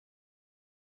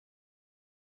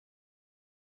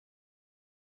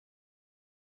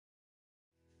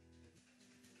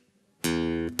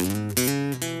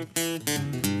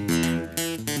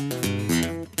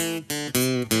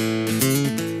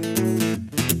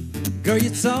Girl, you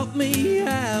taught me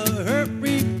how to hurt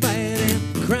me bad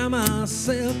and cry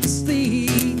myself to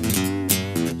sleep.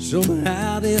 Show me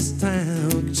how this town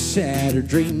can shatter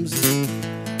dreams.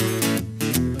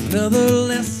 Another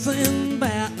lesson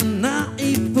about a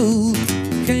naive fool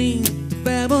who came to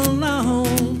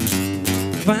Babylon.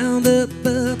 Found out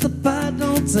that the pie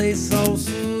don't taste so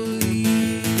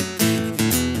sweet.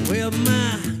 Well,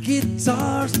 my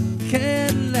guitars,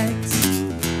 Cadillacs,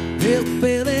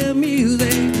 hillbilly music,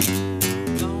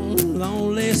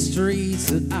 lonely streets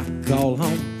that I call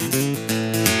home.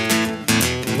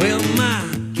 Well, my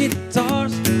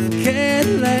guitars,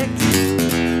 Cadillacs,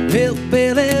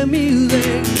 hillbilly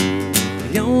music,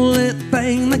 the only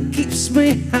thing that keeps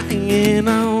me hanging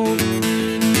on.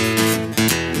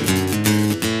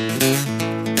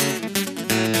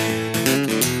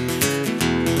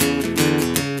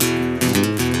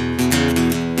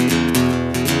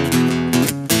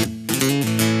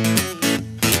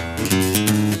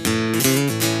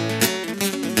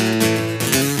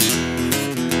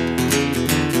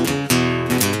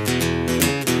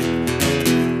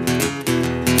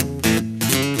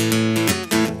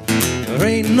 There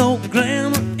ain't no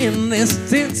glamour in this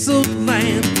tinsel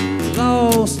land,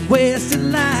 lost wasted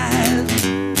lives.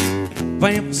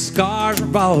 Vampire scars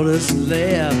are all that's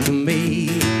left of me.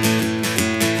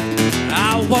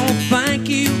 I want to thank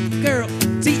you, girl,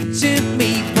 for teaching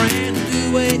me brand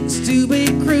new ways to be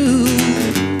cruel.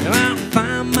 If I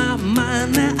find my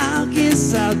mind now, I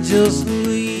guess I'll just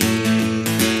leave.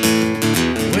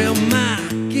 Well, my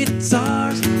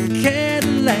guitars,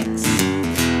 Cadillacs,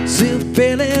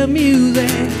 hillbilly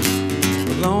music,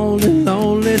 lonely,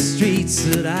 lonely streets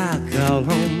that I call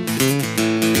home.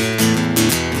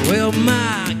 Well,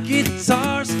 my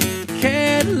guitars,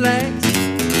 Cadillacs,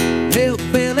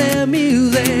 hillbilly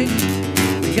music,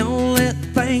 the only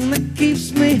thing that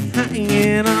keeps me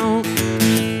hanging on.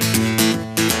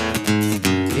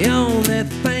 The only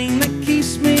thing that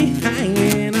keeps me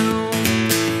hanging on.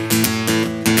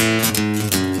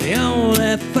 The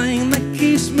only thing that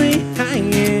keeps me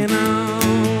hanging on.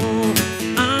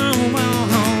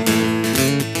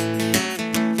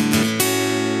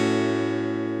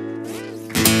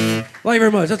 Thank you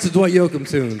very much. That's a Dwight Yoakam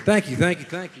tune. Thank you, thank you,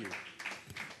 thank you.